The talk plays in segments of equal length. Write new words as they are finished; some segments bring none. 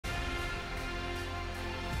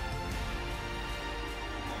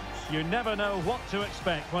You never know what to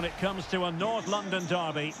expect when it comes to a North London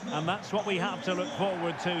derby, and that's what we have to look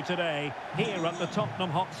forward to today here at the Tottenham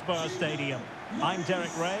Hotspur Stadium. I'm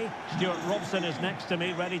Derek Ray. Stuart Robson is next to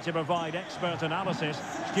me, ready to provide expert analysis.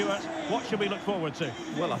 Stuart, what should we look forward to?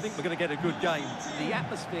 Well, I think we're going to get a good game. The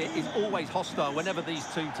atmosphere is always hostile whenever these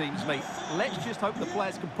two teams meet. Let's just hope the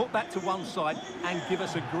players can put that to one side and give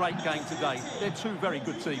us a great game today. They're two very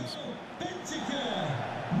good teams.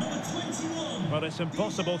 Well, it's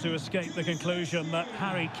impossible to escape the conclusion that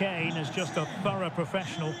Harry Kane is just a thorough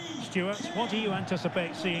professional. Stuart, what do you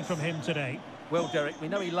anticipate seeing from him today? Well, Derek, we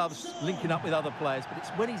know he loves linking up with other players, but it's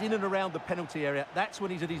when he's in and around the penalty area, that's when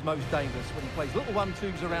he's at his most dangerous, when he plays little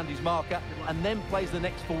 1-2s around his marker and then plays the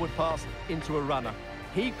next forward pass into a runner.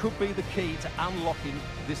 He could be the key to unlocking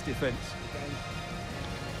this defence.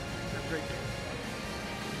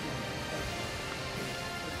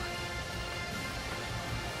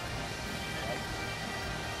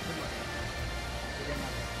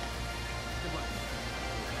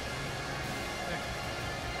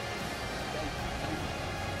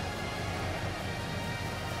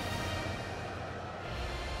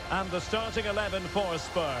 And the starting 11 for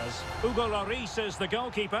Spurs. Hugo Lloris is the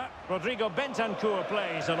goalkeeper. Rodrigo Bentancur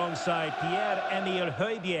plays alongside Pierre-Emile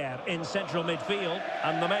Højbjerg in central midfield.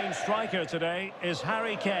 And the main striker today is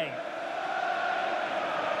Harry Kane.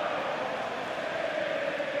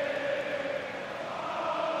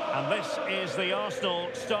 And this is the Arsenal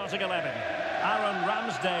starting 11. Aaron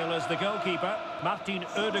Ramsdale is the goalkeeper. Martin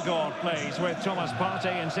Ødegaard plays with Thomas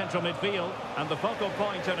Partey in central midfield. And the focal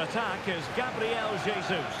point in attack is Gabriel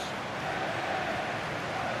Jesus.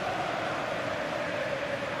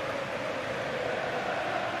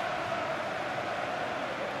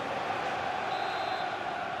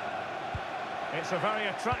 It's a very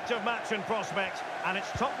attractive match in prospect. And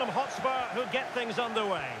it's Tottenham Hotspur who get things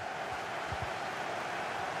underway.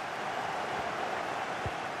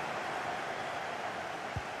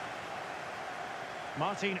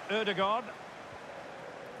 Martin Ødegaard.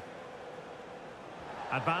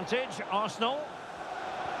 Advantage, Arsenal.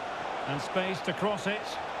 And space to cross it.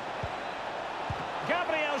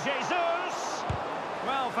 Gabriel Jesus!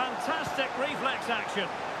 Well, fantastic reflex action.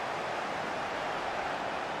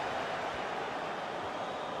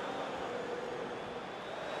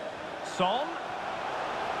 Son.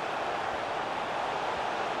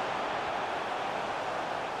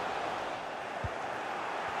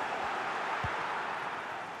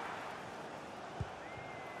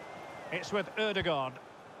 It's with Ødegaard.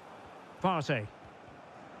 Partey.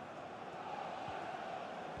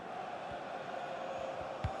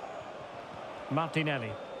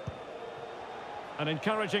 Martinelli. An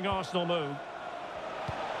encouraging Arsenal move.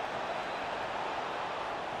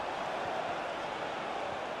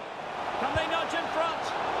 Can they nudge in front?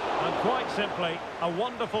 And quite simply, a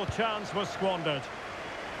wonderful chance was squandered.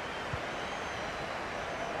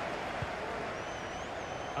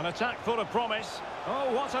 An attack full of promise.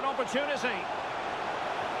 Oh, what an opportunity.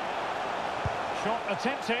 Shot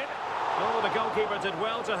attempted. Oh, the goalkeeper did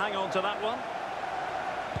well to hang on to that one.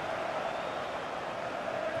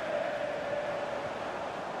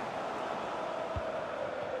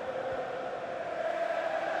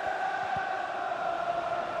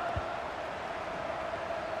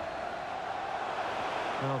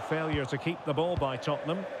 Well, failure to keep the ball by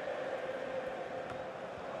Tottenham.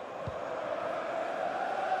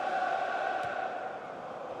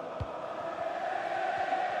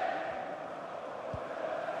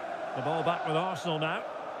 The ball back with Arsenal now.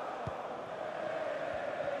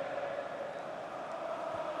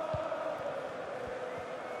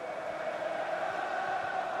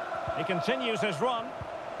 He continues his run.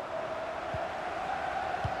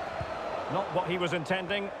 Not what he was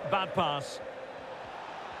intending. Bad pass.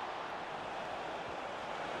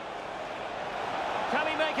 Can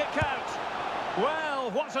he make it count? Well,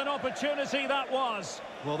 what an opportunity that was.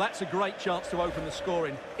 Well, that's a great chance to open the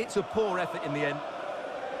scoring. It's a poor effort in the end.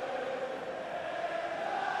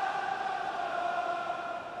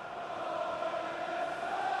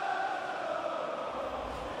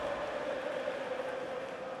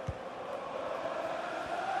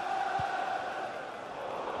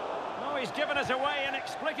 He's given us away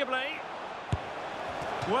inexplicably.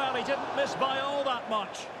 Well, he didn't miss by all that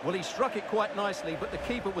much. Well, he struck it quite nicely, but the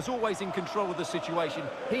keeper was always in control of the situation.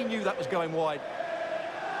 He knew that was going wide.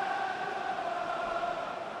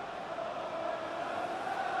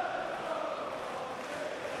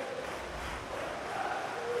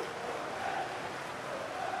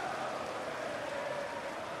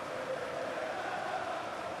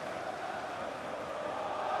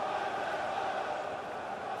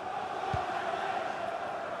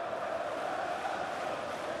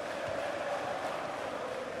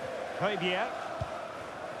 Højbjerg.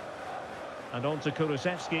 And on to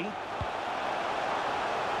Kulusevski.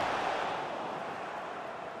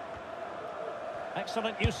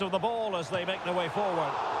 Excellent use of the ball as they make their way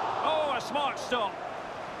forward. Oh, a smart stop.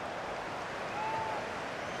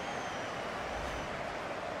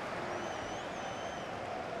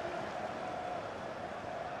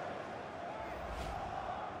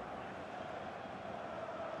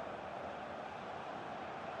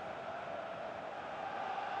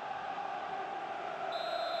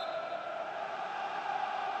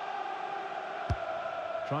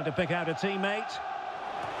 Trying to pick out a teammate.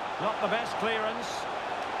 Not the best clearance.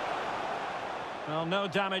 Well, no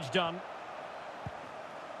damage done.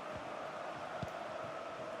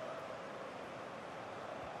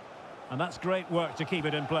 And that's great work to keep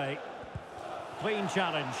it in play. Clean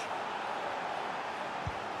challenge.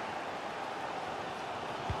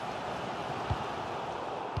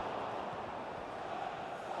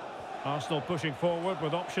 Arsenal pushing forward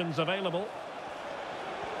with options available.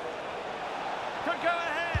 Could go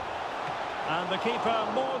ahead. And the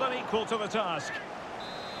keeper more than equal to the task.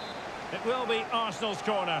 It will be Arsenal's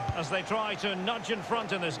corner as they try to nudge in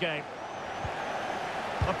front in this game.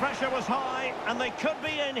 The pressure was high and they could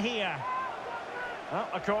be in here. Well,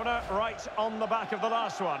 a corner right on the back of the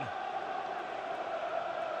last one.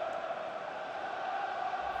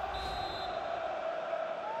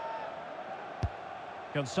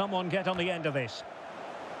 Can someone get on the end of this?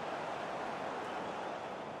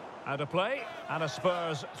 Out of play, and a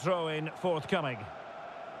Spurs throw-in forthcoming.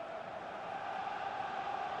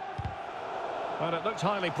 Well, it looked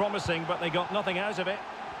highly promising, but they got nothing out of it.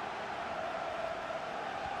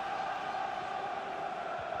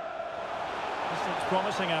 This looks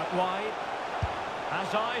promising out wide.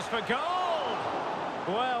 Has eyes for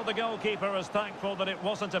goal! Well, the goalkeeper is thankful that it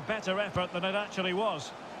wasn't a better effort than it actually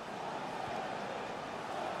was.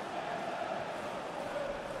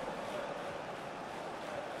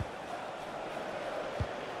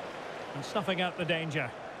 And snuffing out the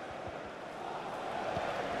danger.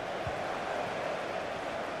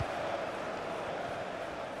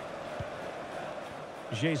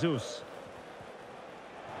 Jesus.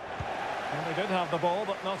 And they did have the ball,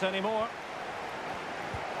 but not anymore.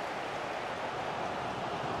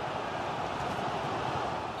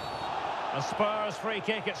 A Spurs free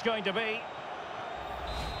kick it's going to be.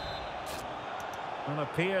 And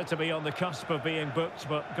appeared to be on the cusp of being booked,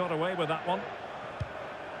 but got away with that one.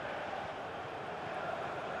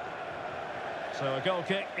 So a goal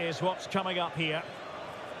kick is what's coming up here.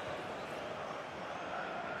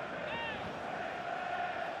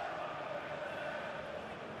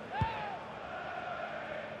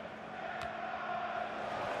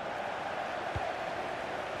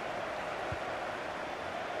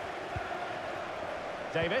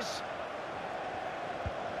 Davis.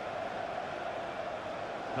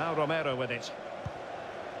 Now Romero with it.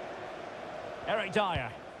 Eric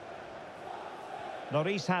Dyer.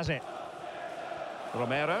 Lloris has it.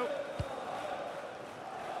 Romero.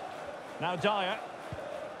 Now Dyer.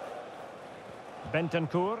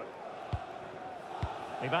 Bentancur.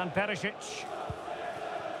 Ivan Perisic.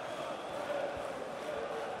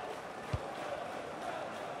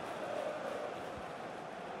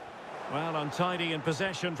 Well, untidy in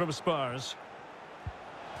possession from Spurs.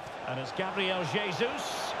 And it's Gabriel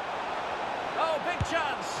Jesus. Oh, big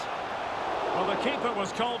chance! Well, the keeper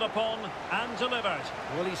was called upon and delivered.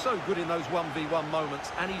 Well, he's so good in those 1v1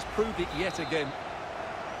 moments, and he's proved it yet again.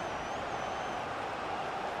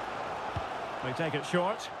 They take it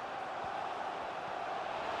short.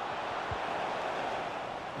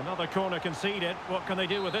 Another corner conceded. What can they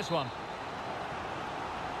do with this one?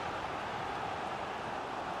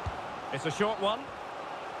 It's a short one.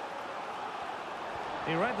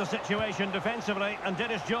 He read the situation defensively and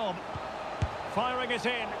did his job. Firing it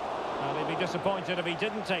in. Well, he'd be disappointed if he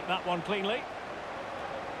didn't take that one cleanly.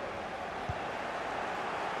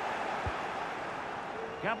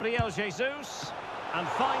 Gabriel Jesus. And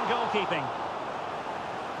fine goalkeeping.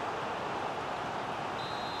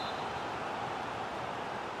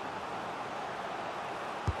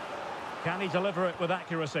 Can he deliver it with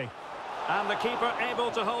accuracy? And the keeper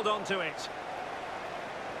able to hold on to it.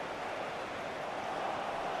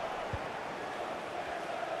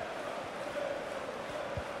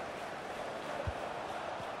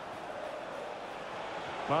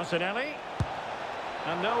 Martinelli.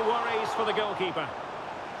 And no worries for the goalkeeper.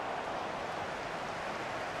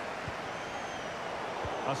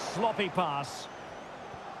 A sloppy pass.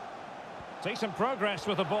 Decent progress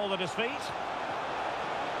with the ball at his feet.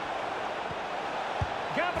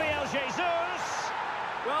 Gabriel Jesus.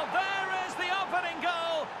 Well, there is the opening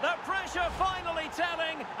goal. The pressure finally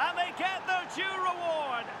telling, and they get their due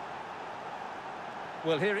reward.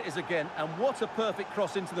 Well, here it is again, and what a perfect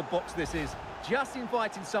cross into the box this is. Just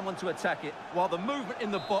inviting someone to attack it, while the movement in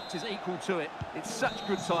the box is equal to it. It's such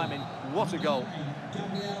good timing. What a goal.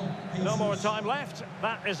 No more time left.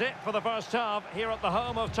 That is it for the first half here at the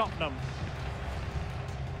home of Tottenham.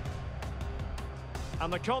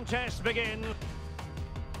 And the contest begins.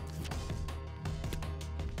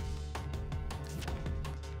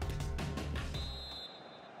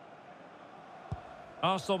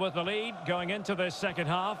 Arsenal with the lead going into this second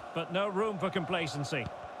half, but no room for complacency.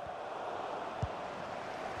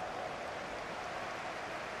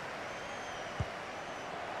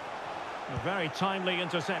 A very timely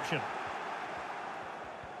interception.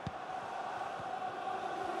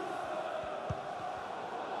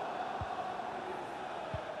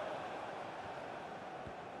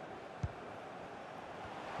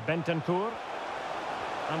 Bentancur.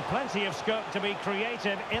 And plenty of scope to be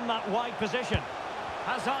creative in that wide position.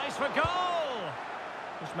 Has eyes for goal!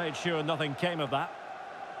 Just made sure nothing came of that.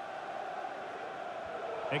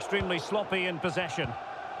 Extremely sloppy in possession.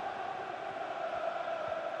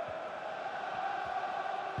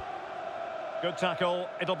 Good tackle,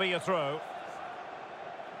 it'll be a throw.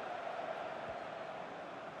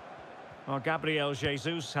 Well, Gabriel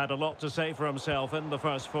Jesus had a lot to say for himself in the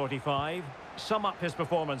first 45. Sum up his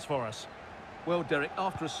performance for us. Well, Derek,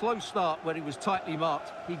 after a slow start where he was tightly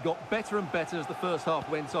marked, he got better and better as the first half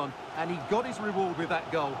went on, and he got his reward with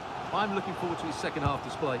that goal. I'm looking forward to his second half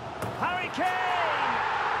display. Harry Kane!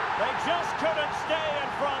 They just couldn't stay in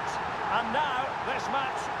front, and now this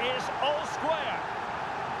match is all square.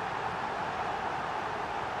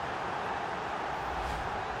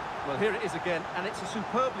 Well, here it is again, and it's a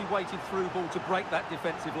superbly weighted through ball to break that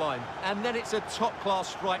defensive line. And then it's a top-class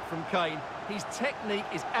strike from Kane. His technique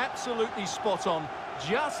is absolutely spot on.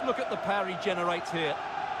 Just look at the power he generates here.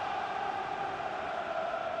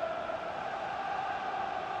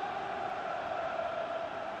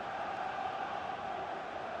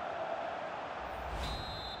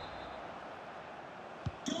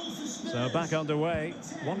 So back underway.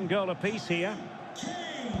 One goal apiece here.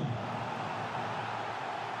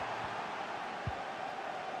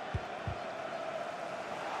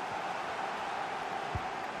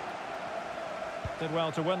 Did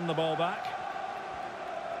well to win the ball back.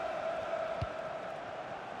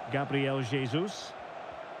 Gabriel Jesus.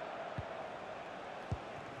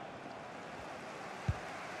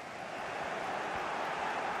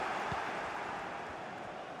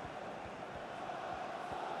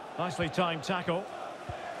 Nicely timed tackle.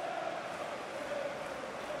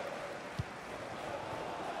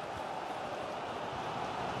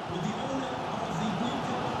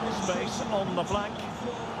 Space on the flank.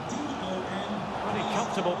 Pretty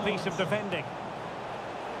comfortable piece of defending.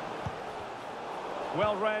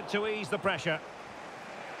 Well read to ease the pressure.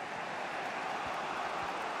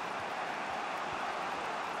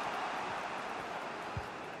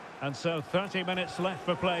 And so 30 minutes left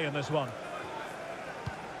for play in this one.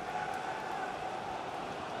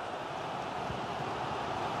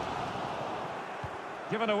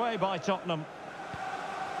 Given away by Tottenham.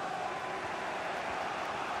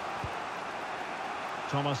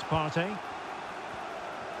 Thomas Partey.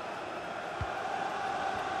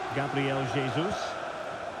 Gabriel Jesus.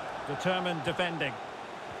 Determined defending.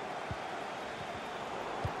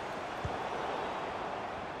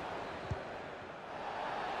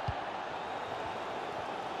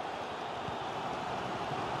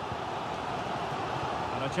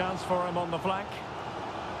 And a chance for him on the flank.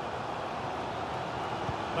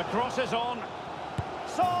 The cross is on.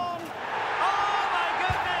 Son! Oh my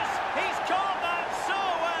goodness! He's caught that so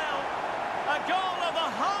well! A goal of the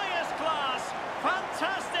highest class.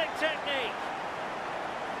 Fantastic technique.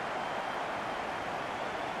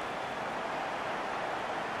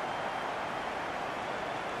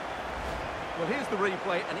 Well, here's the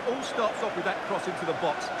replay, and it all starts off with that cross into the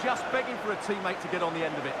box, just begging for a teammate to get on the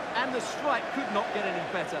end of it. And the strike could not get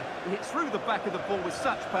any better. He hit through the back of the ball with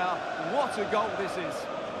such power. What a goal this is.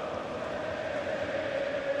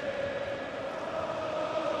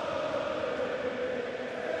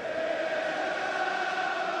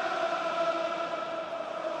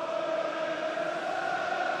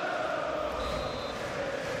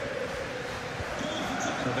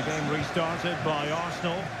 So the game restarted by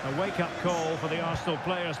Arsenal. A wake-up call for the Arsenal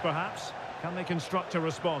players, perhaps. Can they construct a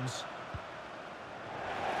response?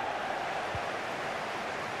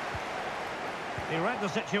 He read the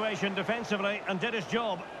situation defensively and did his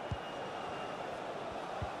job.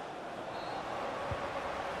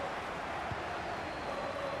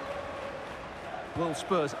 Well,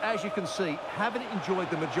 Spurs, as you can see, haven't enjoyed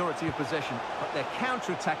the majority of possession, but their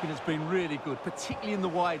counter-attacking has been really good, particularly in the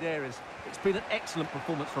wide areas. It's been an excellent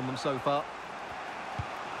performance from them so far.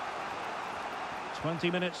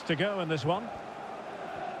 20 minutes to go in this one.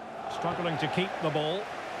 Struggling to keep the ball.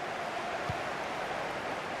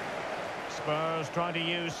 Spurs trying to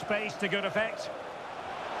use space to good effect.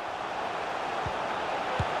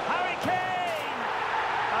 Harry Kane!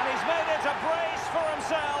 And he's made it a brace for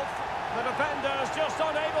himself. The defender's just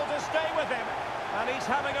unable to stay with him. And he's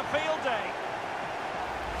having a field day.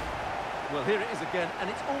 Well, here it is again, and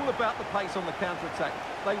it's all about the pace on the counter-attack.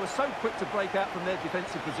 They were so quick to break out from their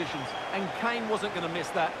defensive positions, and Kane wasn't going to miss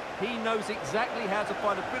that. He knows exactly how to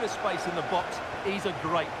find a bit of space in the box. He's a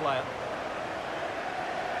great player.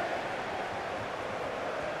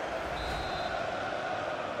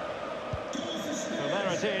 So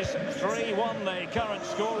there it is, 3-1 the current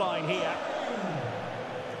scoreline here.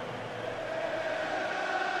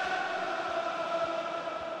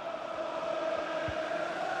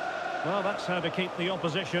 Well, that's how to keep the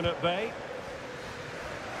opposition at bay.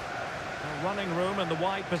 A running room in the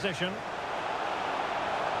wide position.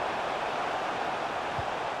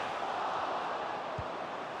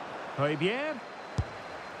 Højbjerg.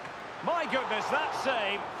 My goodness, that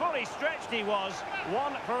save. Fully stretched he was.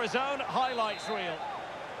 One for his own highlights reel.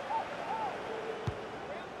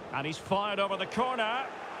 And he's fired over the corner.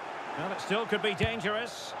 And it still could be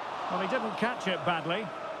dangerous. Well, he didn't catch it badly.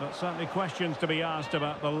 But certainly questions to be asked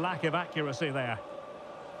about the lack of accuracy there.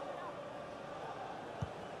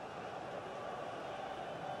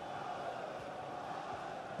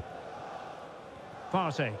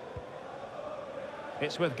 Partey.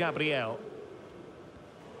 It's with Gabriel.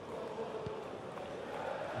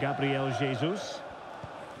 Gabriel Jesus.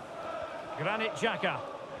 Granit Xhaka.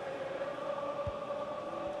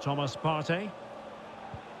 Thomas Partey.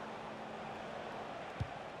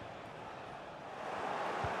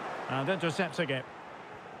 And intercepts again.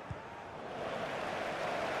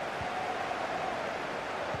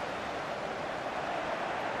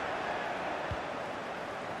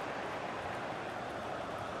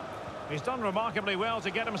 He's done remarkably well to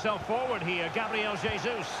get himself forward here, Gabriel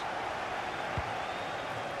Jesus.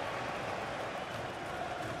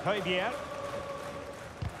 Højbjerg.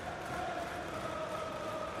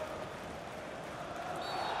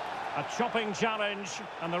 A chopping challenge,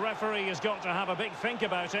 and the referee has got to have a big think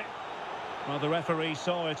about it. Well, the referee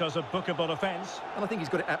saw it as a bookable offence. And I think he's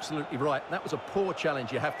got it absolutely right. That was a poor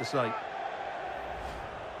challenge, you have to say.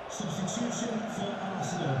 Substitution for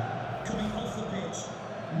Arsenal. Coming off the pitch,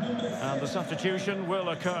 number 30. And the substitution will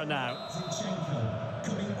occur now. Zinchenko.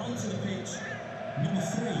 Coming onto the pitch, number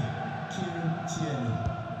 3, Kieran Tierney.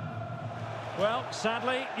 Well,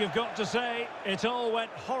 sadly, you've got to say, it all went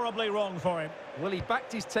horribly wrong for him. Well, he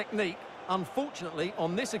backed his technique. Unfortunately,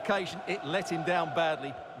 on this occasion, it let him down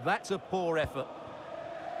badly. That's a poor effort.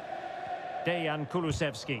 Dejan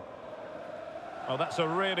Kulusevski. Oh, that's a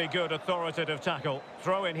really good authoritative tackle.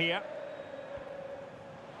 Throw in here.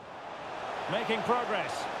 Making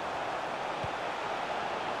progress.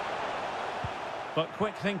 But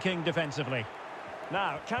quick thinking defensively.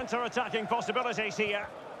 Now, counter-attacking possibilities here.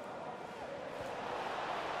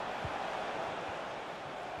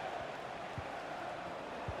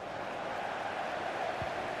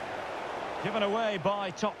 Given away by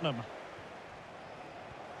Tottenham.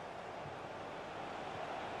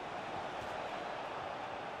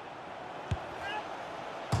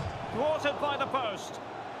 Thwarted by the post.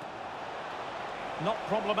 Not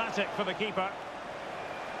problematic for the keeper.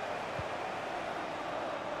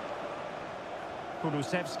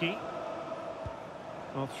 Kulusevski.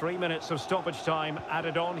 Well, 3 minutes of stoppage time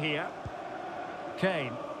added on here.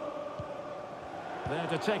 Kane. There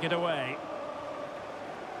to take it away.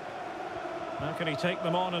 How can he take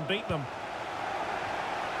them on and beat them?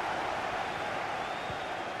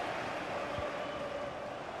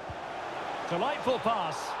 Delightful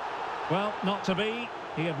pass. Well, not to be.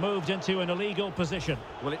 He had moved into an illegal position.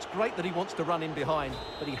 Well, it's great that he wants to run in behind,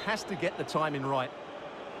 but he has to get the timing right.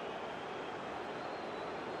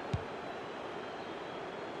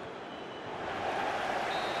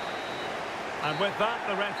 And with that,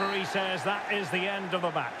 the referee says that is the end of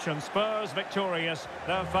the match. And Spurs victorious.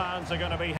 Their fans are going to be